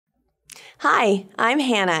Hi, I'm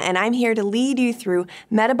Hannah, and I'm here to lead you through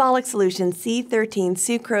Metabolic Solutions C13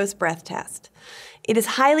 Sucrose Breath Test. It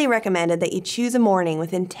is highly recommended that you choose a morning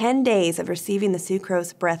within 10 days of receiving the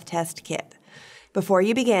Sucrose Breath Test Kit. Before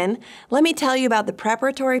you begin, let me tell you about the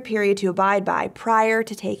preparatory period to abide by prior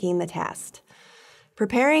to taking the test.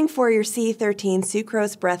 Preparing for your C13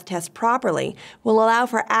 Sucrose Breath Test properly will allow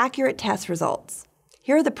for accurate test results.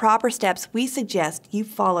 Here are the proper steps we suggest you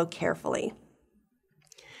follow carefully.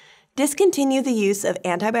 Discontinue the use of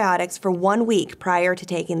antibiotics for 1 week prior to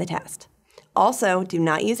taking the test. Also, do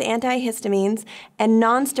not use antihistamines and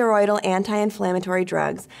non-steroidal anti-inflammatory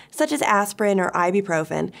drugs such as aspirin or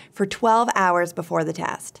ibuprofen for 12 hours before the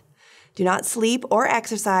test. Do not sleep or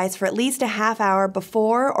exercise for at least a half hour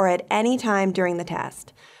before or at any time during the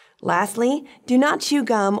test. Lastly, do not chew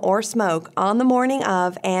gum or smoke on the morning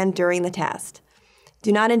of and during the test.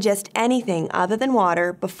 Do not ingest anything other than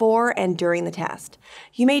water before and during the test.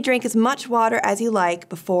 You may drink as much water as you like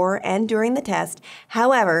before and during the test.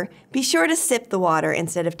 However, be sure to sip the water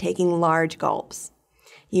instead of taking large gulps.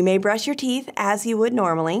 You may brush your teeth as you would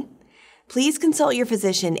normally. Please consult your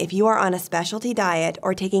physician if you are on a specialty diet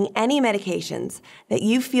or taking any medications that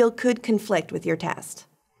you feel could conflict with your test.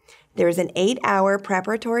 There is an 8-hour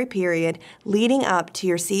preparatory period leading up to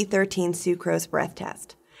your C13 Sucrose breath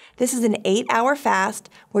test. This is an 8-hour fast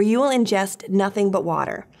where you will ingest nothing but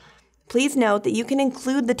water. Please note that you can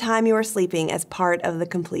include the time you are sleeping as part of the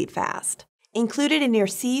complete fast. Included in your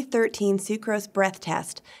C13 Sucrose breath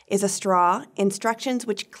test is a straw, instructions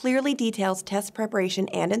which clearly details test preparation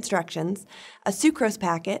and instructions, a sucrose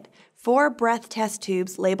packet, 4 breath test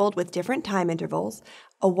tubes labeled with different time intervals,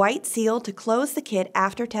 a white seal to close the kit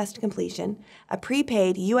after test completion, a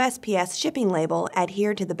prepaid USPS shipping label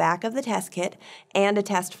adhered to the back of the test kit, and a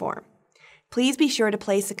test form. Please be sure to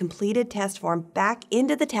place the completed test form back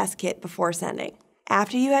into the test kit before sending.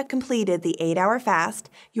 After you have completed the 8-hour fast,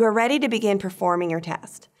 you are ready to begin performing your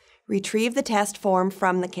test. Retrieve the test form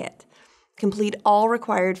from the kit. Complete all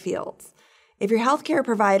required fields. If your healthcare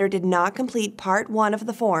provider did not complete Part 1 of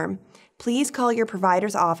the form, please call your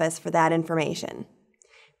provider's office for that information.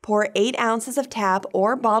 Pour 8 ounces of tap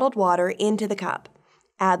or bottled water into the cup.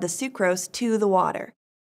 Add the sucrose to the water.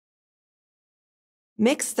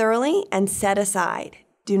 Mix thoroughly and set aside.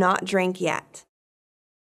 Do not drink yet.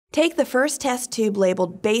 Take the first test tube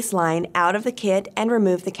labeled Baseline out of the kit and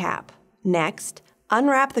remove the cap. Next,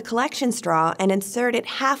 unwrap the collection straw and insert it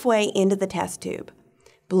halfway into the test tube.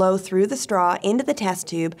 Blow through the straw into the test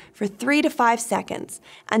tube for 3 to 5 seconds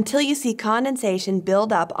until you see condensation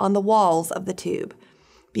build up on the walls of the tube.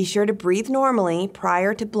 Be sure to breathe normally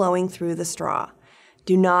prior to blowing through the straw.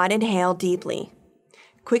 Do not inhale deeply.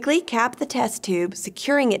 Quickly cap the test tube,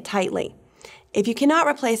 securing it tightly. If you cannot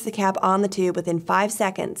replace the cap on the tube within 5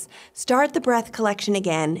 seconds, start the breath collection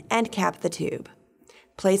again and cap the tube.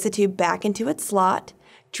 Place the tube back into its slot.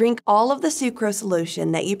 Drink all of the sucrose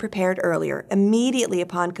solution that you prepared earlier immediately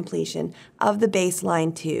upon completion of the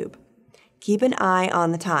baseline tube. Keep an eye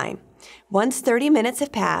on the time. Once 30 minutes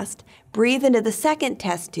have passed, breathe into the second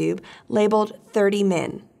test tube labeled 30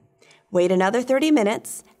 min. Wait another 30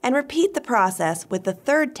 minutes and repeat the process with the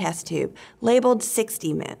third test tube labeled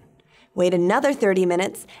 60 min. Wait another 30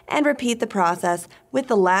 minutes and repeat the process with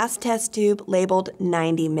the last test tube labeled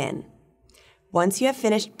 90 min. Once you have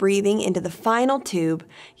finished breathing into the final tube,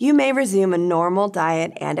 you may resume a normal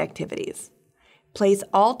diet and activities. Place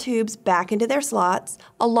all tubes back into their slots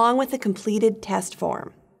along with the completed test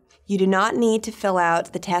form. You do not need to fill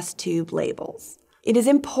out the test tube labels. It is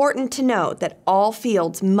important to note that all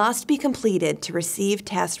fields must be completed to receive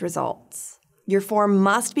test results. Your form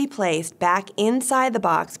must be placed back inside the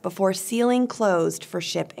box before sealing closed for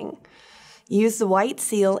shipping. Use the white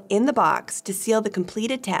seal in the box to seal the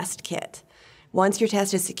completed test kit. Once your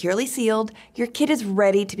test is securely sealed, your kit is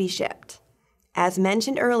ready to be shipped. As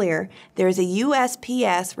mentioned earlier, there is a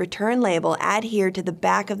USPS return label adhered to the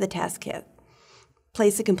back of the test kit.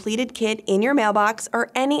 Place the completed kit in your mailbox or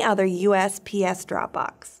any other USPS drop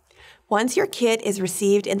box. Once your kit is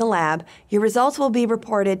received in the lab, your results will be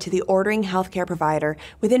reported to the ordering healthcare provider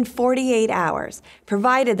within 48 hours,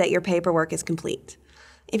 provided that your paperwork is complete.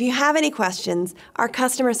 If you have any questions, our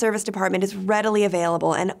customer service department is readily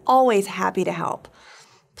available and always happy to help.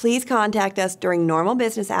 Please contact us during normal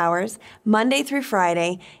business hours, Monday through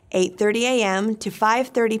Friday, 8:30 a.m. to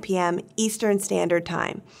 5:30 p.m. Eastern Standard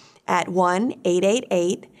Time at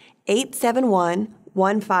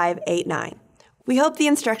 1-888-871-1589. We hope the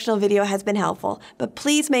instructional video has been helpful, but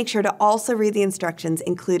please make sure to also read the instructions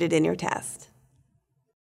included in your test.